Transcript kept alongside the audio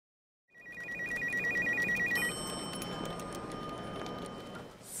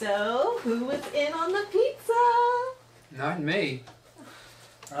So, who was in on the pizza? Not me.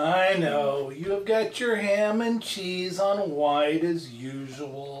 I know. You have got your ham and cheese on white as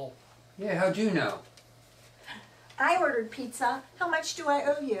usual. Yeah, how'd you know? I ordered pizza. How much do I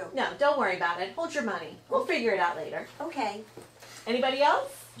owe you? No, don't worry about it. Hold your money. We'll figure it out later. Okay. Anybody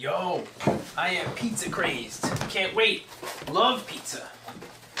else? Yo, I am pizza crazed. Can't wait. Love pizza.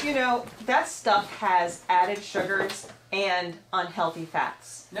 You know, that stuff has added sugars and unhealthy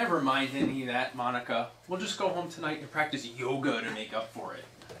fats. Never mind any of that, Monica. We'll just go home tonight and practice yoga to make up for it.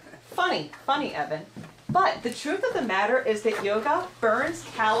 Funny, Evan. But the truth of the matter is that yoga burns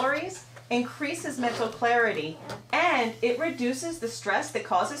calories, increases mental clarity, and it reduces the stress that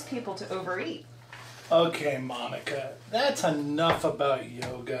causes people to overeat. Okay, Monica, that's enough about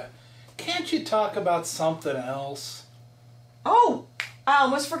yoga. Can't you talk about something else? Oh, I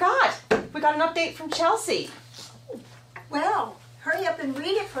almost forgot. We got an update from Chelsea. Well, hurry up and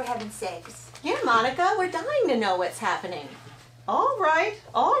read it for heaven's sakes. Yeah, Monica, we're dying to know what's happening. All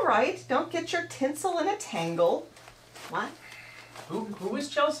right. Don't get your tinsel in a tangle. What? Who is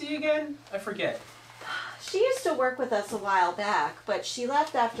Chelsea again? I forget. She used to work with us a while back, but she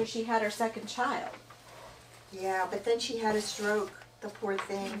left after she had her second child. Yeah, but then she had a stroke, the poor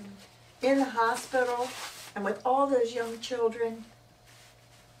thing. In the hospital, and with all those young children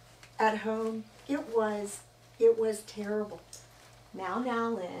at home, it was terrible. Now,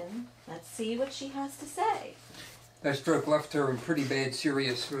 Lynn, let's see what she has to say. That stroke left her in pretty bad,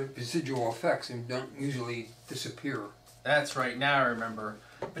 serious residual effects and don't usually disappear. That's right, now I remember.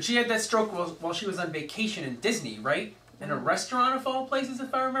 But she had that stroke while she was on vacation in Disney, right? In a restaurant of all places,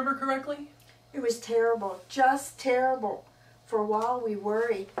 if I remember correctly? It was terrible, just terrible. For a while we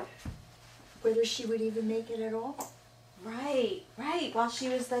worried whether she would even make it at all. Right. While she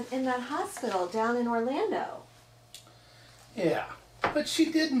was in that hospital down in Orlando. Yeah, but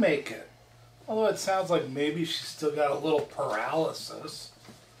she did make it. Although it sounds like maybe she still got a little paralysis.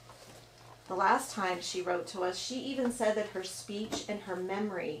 The last time she wrote to us, she even said that her speech and her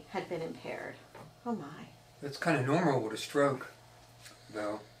memory had been impaired. Oh my. That's kind of normal with a stroke,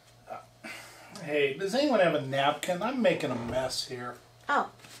 though. Hey, does anyone have a napkin? I'm making a mess here. Oh,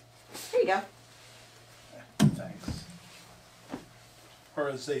 here you go. Thanks. Or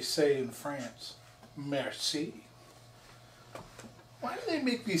as they say in France, merci. Why do they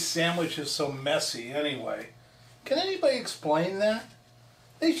make these sandwiches so messy anyway? Can anybody explain that?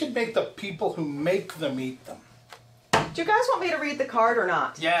 They should make the people who make them eat them. Do you guys want me to read the card or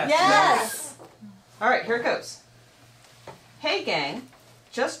not? Yes. Yes! All right, here it goes. Hey gang,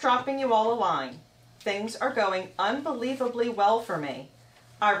 just dropping you all a line. Things are going unbelievably well for me.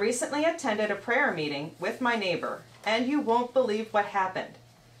 I recently attended a prayer meeting with my neighbor, and you won't believe what happened.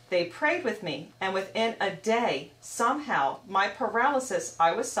 They prayed with me, and within a day, somehow, my paralysis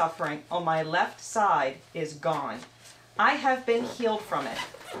I was suffering on my left side is gone. I have been healed from it,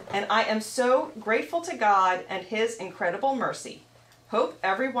 and I am so grateful to God and His incredible mercy. Hope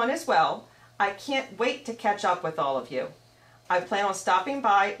everyone is well. I can't wait to catch up with all of you. I plan on stopping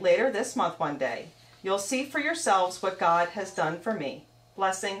by later this month one day. You'll see for yourselves what God has done for me.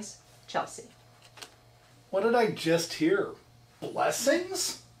 Blessings, Chelsea. What did I just hear?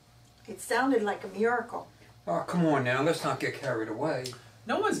 Blessings? It sounded like a miracle. Oh, come on now, let's not get carried away.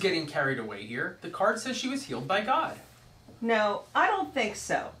 No one's getting carried away here. The card says she was healed by God. No, I don't think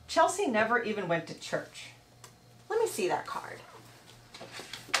so. Chelsea never even went to church. Let me see that card.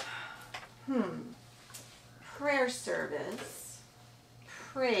 Prayer service.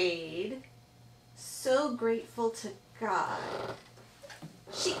 Prayed. So grateful to God.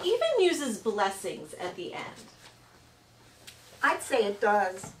 She even uses blessings at the end. I'd say it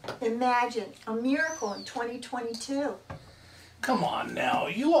does. Imagine a miracle in 2022. Come on now,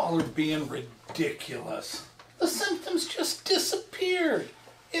 you all are being ridiculous. The symptoms just disappeared.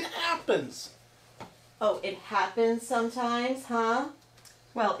 It happens. Oh, it happens sometimes, huh?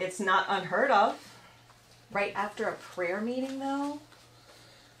 Well, it's not unheard of. Right after a prayer meeting, though?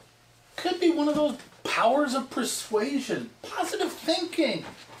 Could be one of those powers of persuasion, positive thinking.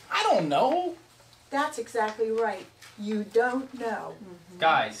 I don't know. That's exactly right. You don't know.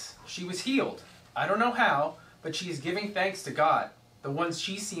 Guys, she was healed. I don't know how, but she is giving thanks to God, the one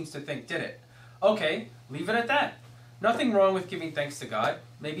she seems to think did it. Okay, leave it at that. Nothing wrong with giving thanks to God.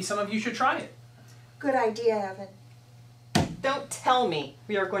 Maybe some of you should try it. Good idea, Evan. Don't tell me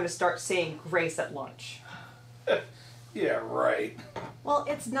we are going to start saying grace at lunch. Yeah, right. Well,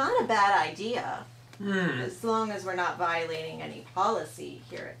 it's not a bad idea. As long as we're not violating any policy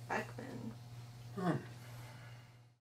here at Beckman.